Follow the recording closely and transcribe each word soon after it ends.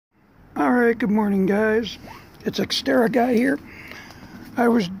Alright, good morning guys. It's Xterra Guy here. I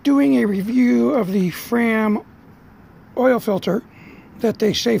was doing a review of the Fram oil filter that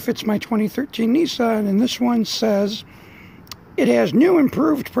they say fits my 2013 Nissan, and this one says it has new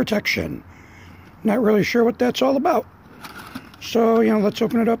improved protection. Not really sure what that's all about. So, let's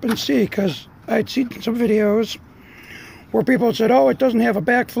open it up and see, because I'd seen some videos where people said, oh, it doesn't have a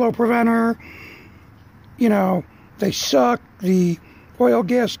backflow preventer. They suck. The oil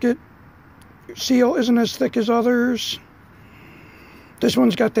gasket seal isn't as thick as others. This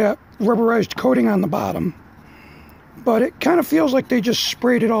one's got that rubberized coating on the bottom, but it kind of feels like they just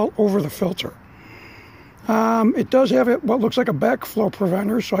sprayed it all over the filter. It does have what looks like a backflow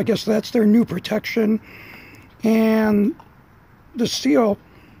preventer, so I guess that's their new protection. And the seal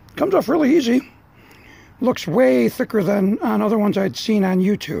comes off really easy. Looks way thicker than on other ones I'd seen on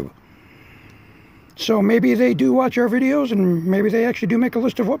YouTube. So maybe they do watch our videos, and maybe they actually do make a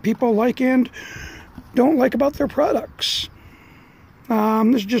list of what people like and don't like about their products.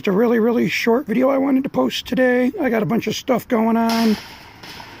 This is just a really, really short video I wanted to post today. I got a bunch of stuff going on.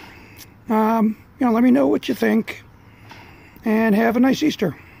 Let me know what you think, and have a nice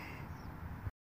Easter.